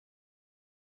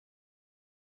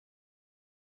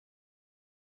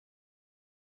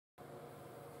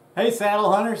Hey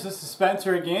Saddle Hunters, this is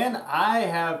Spencer again. I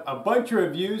have a bunch of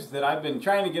reviews that I've been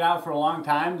trying to get out for a long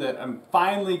time that I'm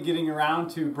finally getting around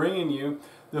to bringing you.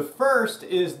 The first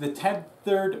is the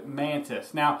Tethrd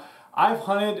Mantis. Now, I've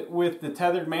hunted with the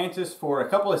Tethrd Mantis for a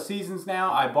couple of seasons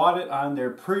now. I bought it on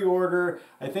their pre-order.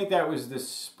 I think that was the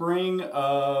spring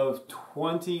of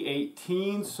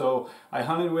 2018. So I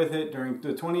hunted with it during the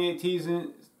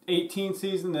 2018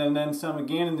 season and then some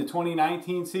again in the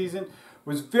 2019 season.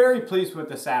 Was very pleased with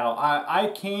the saddle.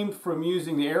 I came from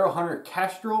using the Arrow Hunter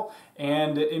Kestrel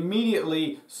and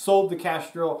immediately sold the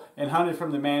Kestrel and hunted from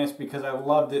the Mantis because I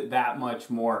loved it that much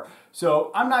more.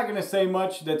 So I'm not going to say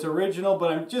much that's original,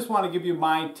 but I just want to give you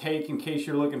my take in case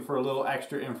you're looking for a little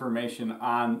extra information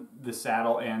on the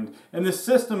saddle and the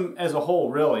system as a whole,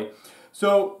 really.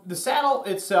 So the saddle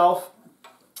itself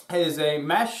is a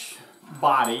mesh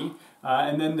body.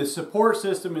 And then the support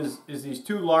system is these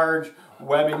two large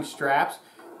webbing straps.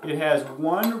 It has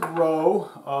one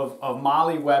row of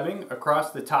MOLLE webbing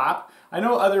across the top. I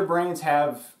know other brands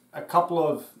have a couple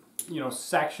of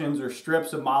sections or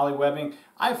strips of MOLLE webbing.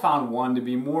 I found one to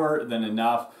be more than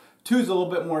enough. Two's a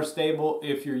little bit more stable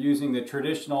if you're using the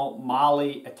traditional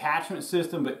MOLLE attachment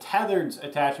system, but Tethrd's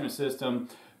attachment system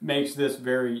makes this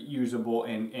very usable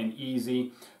and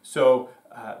easy. So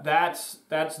that's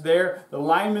there. The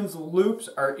lineman's loops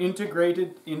are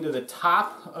integrated into the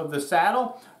top of the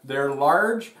saddle. They're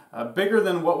large, bigger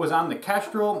than what was on the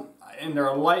Kestrel, and they're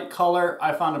a light color.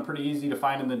 I found them pretty easy to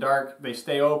find in the dark. They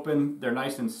stay open. They're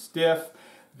nice and stiff.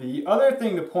 The other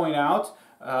thing to point out,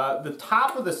 the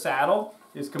top of the saddle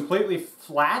is completely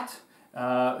flat,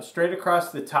 straight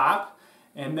across the top.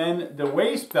 And then the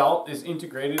waist belt is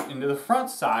integrated into the front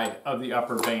side of the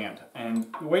upper band. And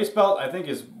the waist belt, I think,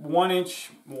 is one inch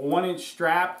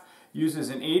strap, uses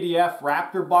an ADF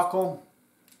Raptor buckle.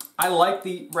 I like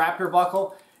the Raptor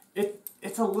buckle.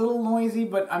 It's a little noisy,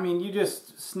 but I mean, you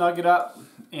just snug it up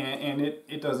and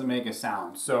it doesn't make a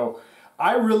sound. So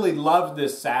I really love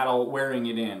this saddle wearing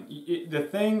it in. The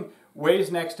thing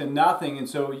weighs next to nothing, and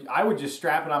so I would just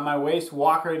strap it on my waist,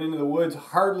 walk right into the woods,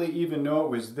 hardly even know it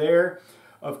was there.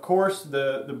 Of course,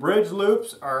 the bridge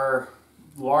loops are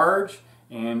large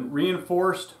and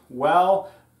reinforced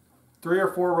well. 3 or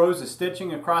 4 rows of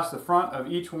stitching across the front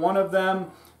of each one of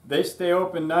them. They stay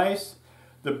open nice.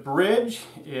 The bridge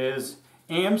is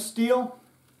AM steel,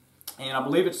 and I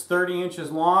believe it's 30 inches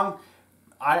long.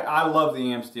 I love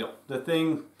the AM steel. The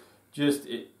thing just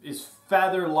is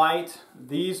feather light.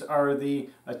 These are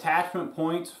the attachment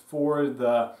points for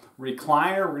the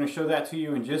recliner. We're going to show that to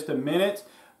you in just a minute.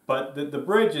 But the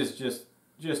bridge is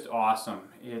just awesome.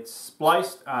 It's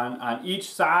spliced on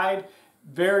each side,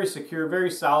 very secure, very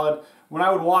solid. When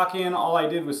I would walk in, all I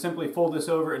did was simply fold this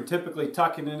over and typically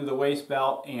tuck it into the waist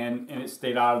belt, and it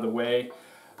stayed out of the way.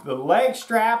 The leg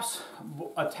straps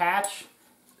attach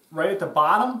right at the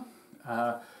bottom,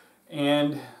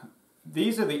 and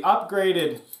these are the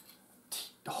upgraded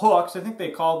hooks. I think they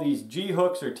call these G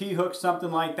hooks or T hooks,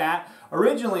 something like that.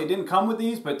 Originally it didn't come with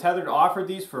these, but Tethrd offered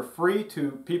these for free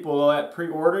to people that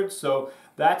pre-ordered, so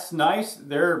that's nice.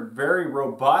 They're very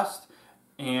robust,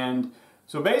 and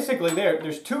so basically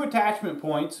there's 2 attachment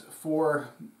points for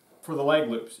the leg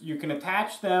loops. You can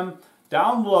attach them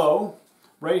down low,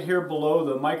 right here below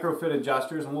the micro fit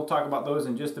adjusters, and we'll talk about those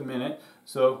in just a minute.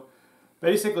 So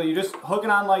basically, you just hook it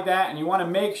on like that, and you want to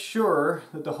make sure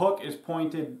that the hook is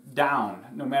pointed down.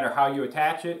 No matter how you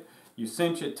attach it, you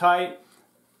cinch it tight.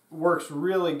 Works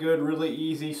really good, really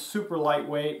easy, super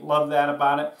lightweight. Love that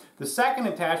about it. The second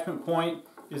attachment point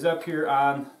is up here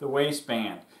on the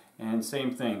waistband. And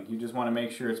same thing, you just want to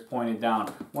make sure it's pointed down.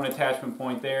 One attachment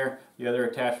point there, the other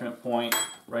attachment point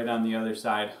right on the other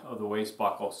side of the waist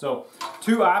buckle. So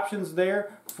 2 options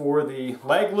there for the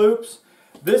leg loops.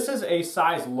 This is a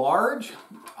size large.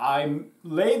 I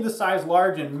laid the size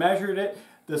large and measured it.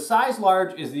 The size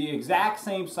large is the exact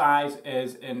same size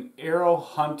as an Arrow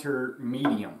Hunter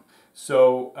medium.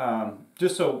 So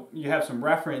just so you have some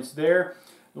reference there.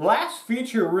 The last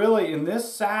feature really in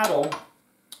this saddle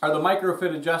are the micro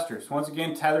fit adjusters. Once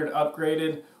again, Tethrd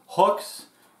upgraded hooks,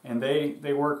 and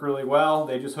they work really well.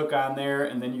 They just hook on there,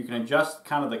 and then you can adjust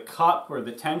kind of the cup or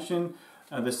the tension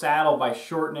of the saddle by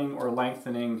shortening or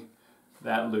lengthening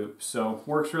that loop. So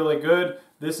works really good.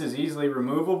 This is easily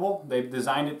removable. They've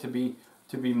designed it to be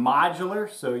modular,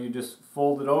 so you just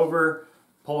fold it over,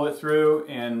 pull it through,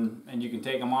 and you can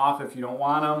take them off if you don't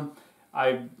want them.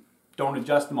 I don't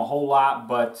adjust them a whole lot,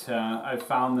 but I've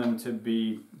found them to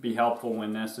be helpful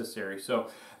when necessary. So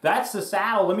that's the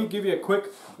saddle. Let me give you a quick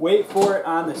weight for it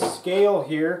on the scale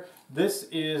here. This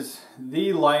is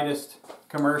the lightest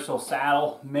commercial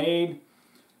saddle made,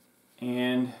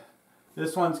 and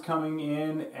This one's coming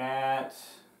in at,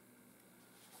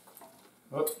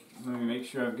 oh, let me make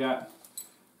sure I've got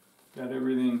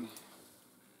everything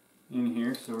in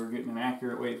here so we're getting an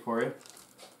accurate weight for you.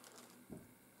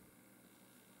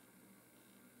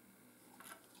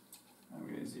 I'm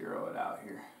going to zero it out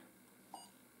here.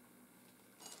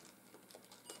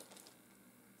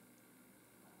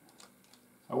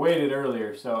 I weighed it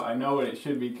earlier, so I know what it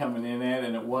should be coming in at,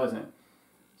 and it wasn't.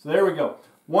 So there we go.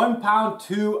 1 pound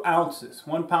 2 ounces.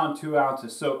 1 pound 2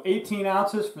 ounces. So 18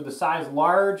 ounces for the size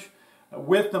large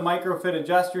with the microfit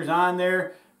adjusters on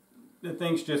there. The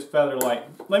thing's just feather light.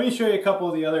 Let me show you a couple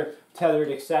of the other tethered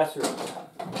accessories.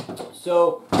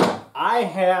 So I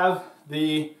have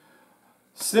the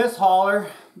SYS Hauler,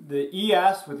 the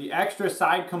ES with the extra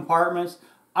side compartments.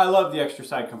 I love the extra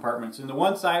side compartments. In the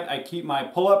one side I keep my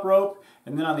pull-up rope,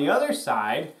 and then on the other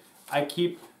side I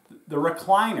keep the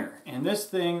recliner. And this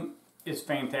thing is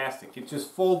fantastic. It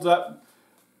just folds up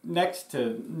next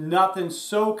to nothing,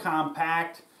 so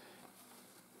compact.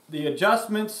 The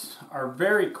adjustments are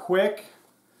very quick.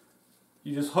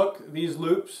 You just hook these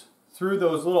loops through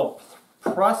those little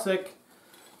prusik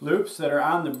loops that are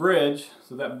on the bridge,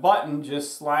 so that button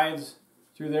just slides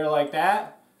through there like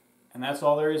that, and that's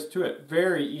all there is to it.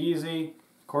 Very easy.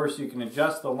 Of course, you can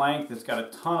adjust the length. It's got a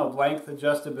ton of length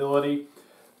adjustability,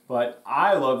 but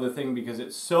I love the thing because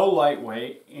it's so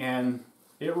lightweight and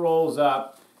it rolls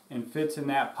up and fits in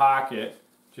that pocket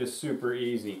just super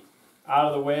easy. Out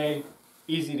of the way,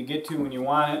 easy to get to when you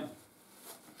want it.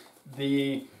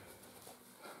 The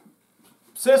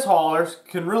SYS haulers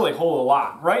can really hold a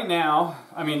lot. Right now,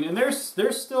 I mean, and there's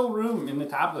still room in the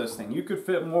top of this thing. You could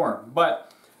fit more,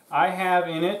 but I have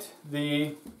in it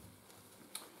the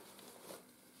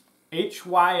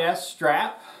HYS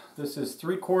strap. This is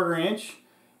 3/4 inch,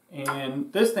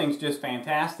 and this thing's just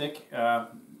fantastic.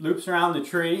 Loops around the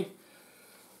tree.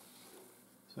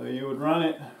 So you would run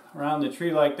it around the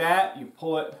tree like that. You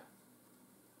pull it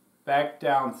back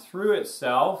down through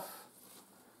itself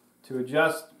to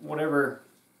adjust whatever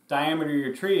diameter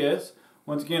your tree is.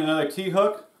 Once again, another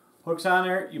T-hook hooks on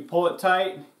there. You pull it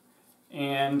tight,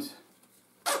 and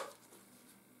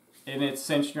it's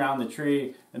cinched around the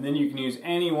tree. And then you can use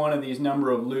any one of these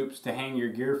number of loops to hang your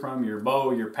gear from, your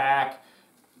bow, your pack,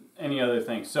 any other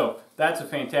thing. So that's a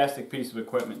fantastic piece of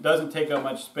equipment. Doesn't take up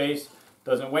much space,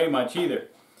 doesn't weigh much either.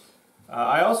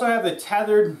 I also have the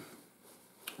tethered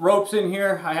ropes in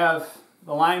here. I have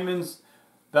the lineman's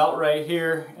belt right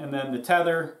here, and then the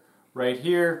tether right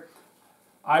here.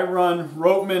 I run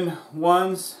Ropeman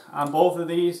 1s on both of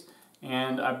these,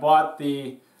 and I bought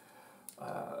the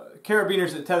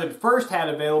carabiners that Tethrd first had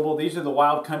available. These are the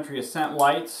Wild Country Ascent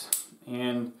lights,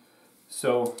 and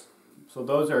so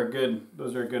those are a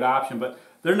good option, but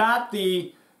they're not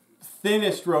the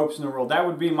thinnest ropes in the world. That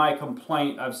would be my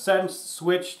complaint. I've since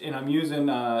switched, and I'm using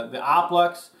the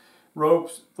Oplux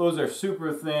ropes. Those are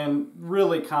super thin,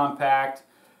 really compact.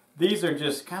 These are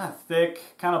just kind of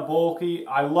thick, kind of bulky.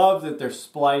 I love that they're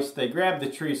spliced. They grab the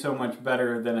tree so much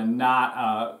better than a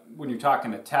knot when you're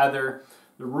talking a tether.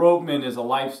 The Ropeman is a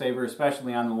lifesaver,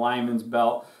 especially on the lineman's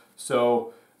belt.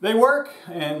 So they work,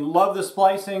 and love the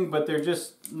splicing, but they're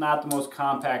just not the most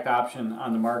compact option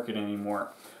on the market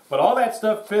anymore. But all that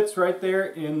stuff fits right there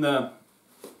in the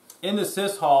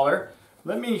SYS hauler.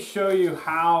 Let me show you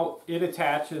how it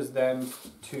attaches then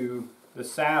to the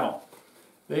saddle.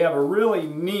 They have a really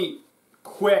neat,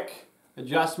 quick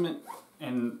adjustment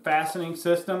and fastening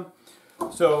system.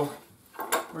 So,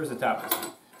 where's the top of this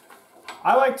thing?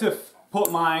 I like to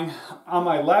put mine on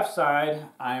my left side.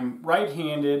 I'm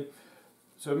right-handed,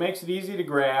 so it makes it easy to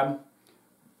grab.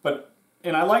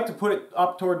 And I like to put it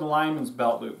up toward the lineman's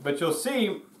belt loop. But you'll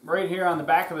see right here on the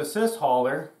back of the SYS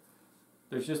hauler,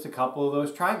 there's just a couple of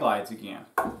those tri-glides again.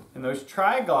 And those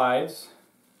tri-glides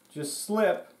just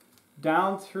slip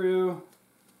down through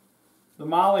the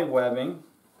molly webbing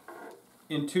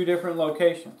in 2 different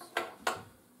locations.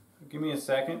 Give me a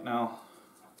second and I'll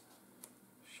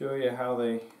show you how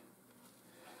they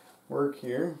work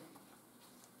here.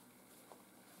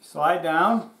 Slide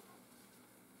down.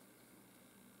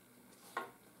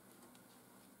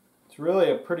 It's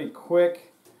really a pretty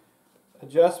quick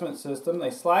adjustment system.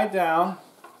 They slide down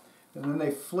and then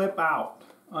they flip out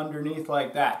underneath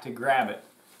like that to grab it.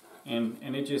 And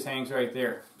it just hangs right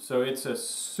there. So it's a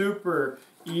super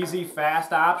easy,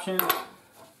 fast option.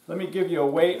 Let me give you a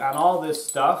weight on all this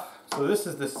stuff. So this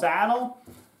is the saddle,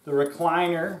 the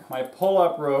recliner, my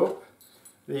pull-up rope,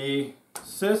 the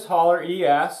SYS Hauler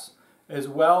ES, as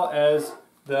well as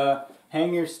the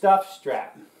hang your stuff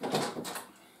strap.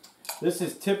 This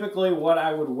is typically what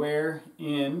I would wear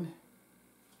in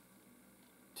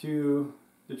to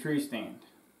the tree stand.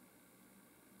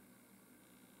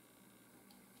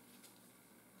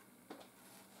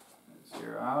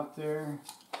 They're out there.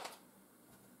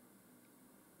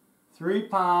 3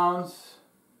 pounds,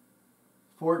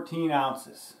 14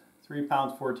 ounces. 3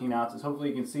 pounds, 14 ounces. Hopefully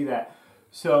you can see that.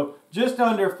 So just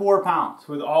under 4 pounds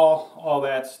with all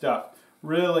that stuff.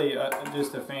 Really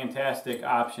just a fantastic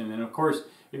option. And of course,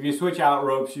 if you switch out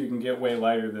ropes, you can get way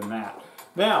lighter than that.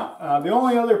 Now, the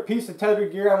only other piece of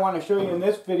tethered gear I want to show you in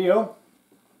this video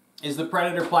is the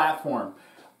Predator platform.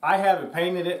 I haven't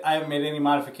painted it. I haven't made any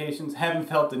modifications. Haven't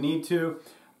felt the need to.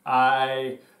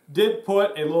 I did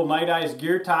put a little Night Eyes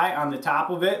gear tie on the top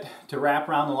of it to wrap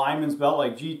around the lineman's belt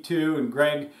like G2 and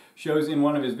Greg shows in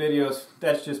one of his videos.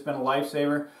 That's just been a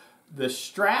lifesaver. The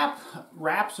strap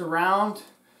wraps around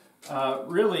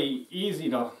really easy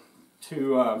to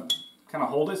kind of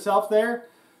hold itself there.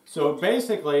 So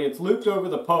basically it's looped over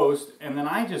the post and then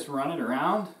I just run it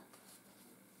around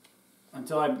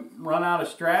until I run out of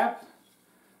strap.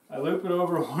 I loop it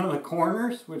over one of the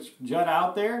corners which jut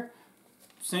out there,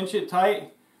 cinch it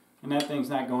tight, and that thing's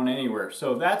not going anywhere.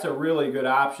 So that's a really good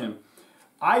option.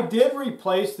 I did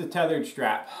replace the tethered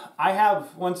strap. I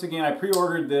have, once again, I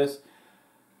pre-ordered this.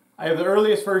 I have the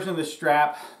earliest version of the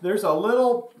strap. There's a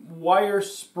little wire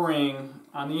spring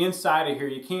on the inside of here.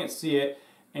 You can't see it.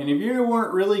 And if you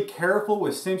weren't really careful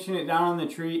with cinching it down on the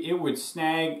tree, it would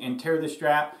snag and tear the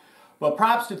strap. But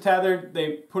props to Tethrd,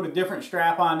 they put a different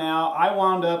strap on now.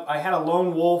 I had a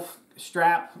Lone Wolf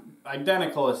strap,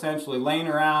 identical essentially, laying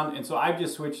around, and so I've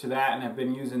just switched to that and have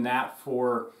been using that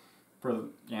for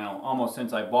almost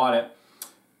since I bought it.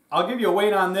 I'll give you a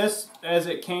weight on this as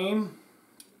it came.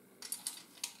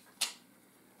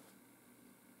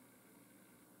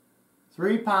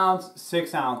 £3 pounds,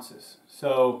 6 ounces.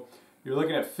 So you're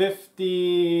looking at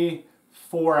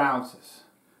 54 ounces.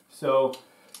 So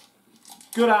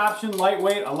good option,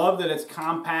 lightweight. I love that it's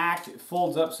compact. It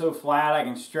folds up so flat. I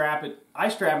can strap it. I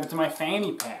strap it to my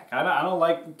fanny pack. I don't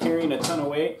like carrying a ton of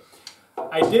weight.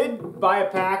 I did buy a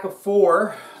pack of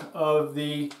 4 of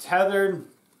the Tethrd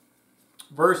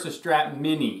VersaStrap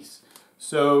Minis.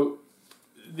 So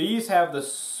these have the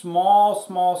small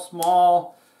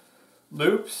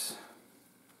loops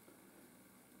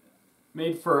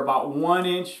made for about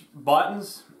 1-inch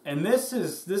buttons. And this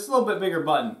is a little bit bigger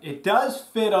button. It does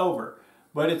fit over,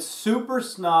 but it's super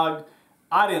snug.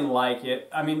 I didn't like it.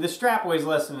 I mean, the strap weighs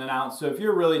less than an ounce, so if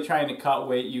you're really trying to cut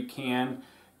weight, you can.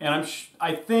 And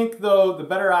I think, though, the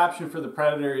better option for the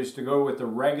Predator is to go with the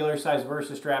regular size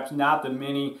VersaStraps, not the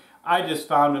Mini. I just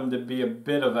found them to be a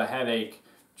bit of a headache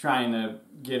trying to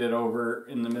get it over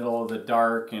in the middle of the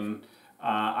dark. And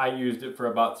I used it for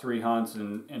about 3 hunts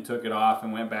and took it off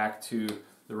and went back to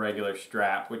the regular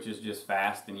strap, which is just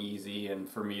fast and easy. And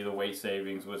for me, the weight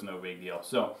savings was no big deal.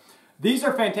 So these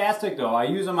are fantastic, though. I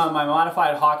use them on my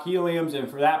modified Hawk Heliums, and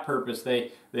for that purpose,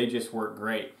 they just work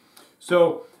great.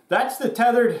 So that's the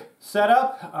Tethrd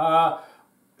setup. A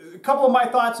couple of my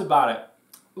thoughts about it.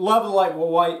 Love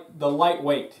the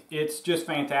lightweight. It's just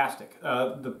fantastic.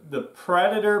 The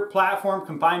Predator platform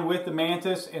combined with the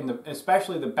Mantis and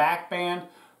especially the back band,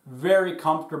 very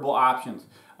comfortable options.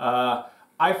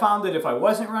 I found that if I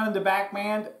wasn't running the back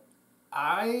band,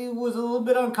 I was a little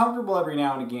bit uncomfortable every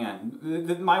now and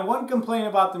again. My one complaint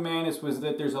about the Mantis was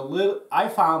that there's I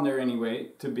found there anyway,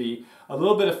 to be a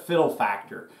little bit of fiddle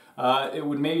factor. It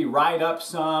would maybe ride up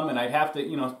some and I'd have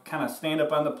to, kind of stand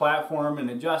up on the platform and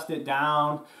adjust it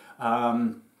down.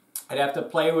 I'd have to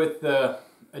play with the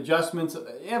adjustments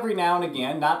every now and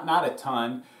again, not a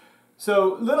ton.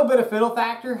 So a little bit of fiddle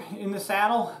factor in the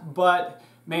saddle, but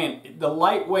man, the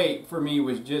lightweight for me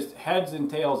was just heads and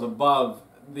tails above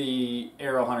the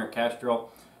Aero Hunter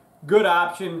Kestrel. Good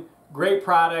option, great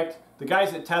product. The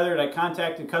guys at Tethrd, I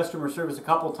contacted customer service a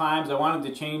couple times. I wanted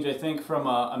to change, I think, from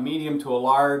a medium to a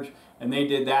large, and they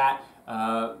did that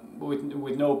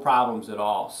with no problems at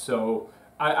all. So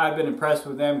I've been impressed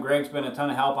with them. Greg's been a ton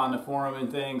of help on the forum and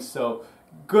things. So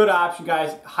good option,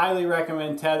 guys. Highly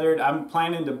recommend Tethrd. I'm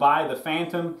planning to buy the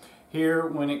Phantom here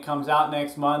when it comes out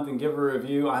next month and give a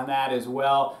review on that as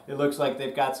well. It looks like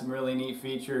they've got some really neat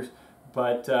features.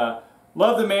 But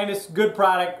love the Mantis, good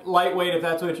product, lightweight if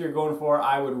that's what you're going for.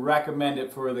 I would recommend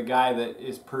it for the guy that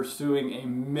is pursuing a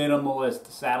minimalist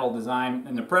saddle design.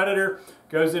 And the Predator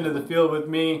goes into the field with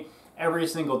me every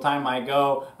single time I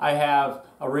go. I have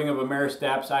a Ring of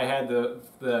Ameristeps, I had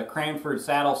the Cranford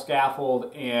saddle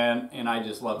scaffold, and I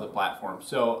just love the platform.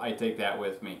 So I take that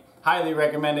with me. Highly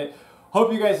recommend it.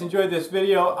 Hope you guys enjoyed this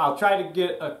video. I'll try to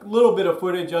get a little bit of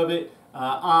footage of it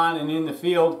on and in the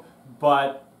field,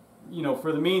 but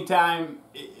for the meantime,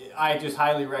 I just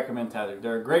highly recommend Tethrd.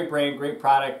 They're a great brand, great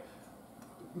product.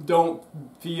 Don't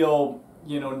feel,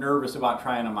 nervous about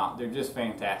trying them out. They're just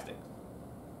fantastic.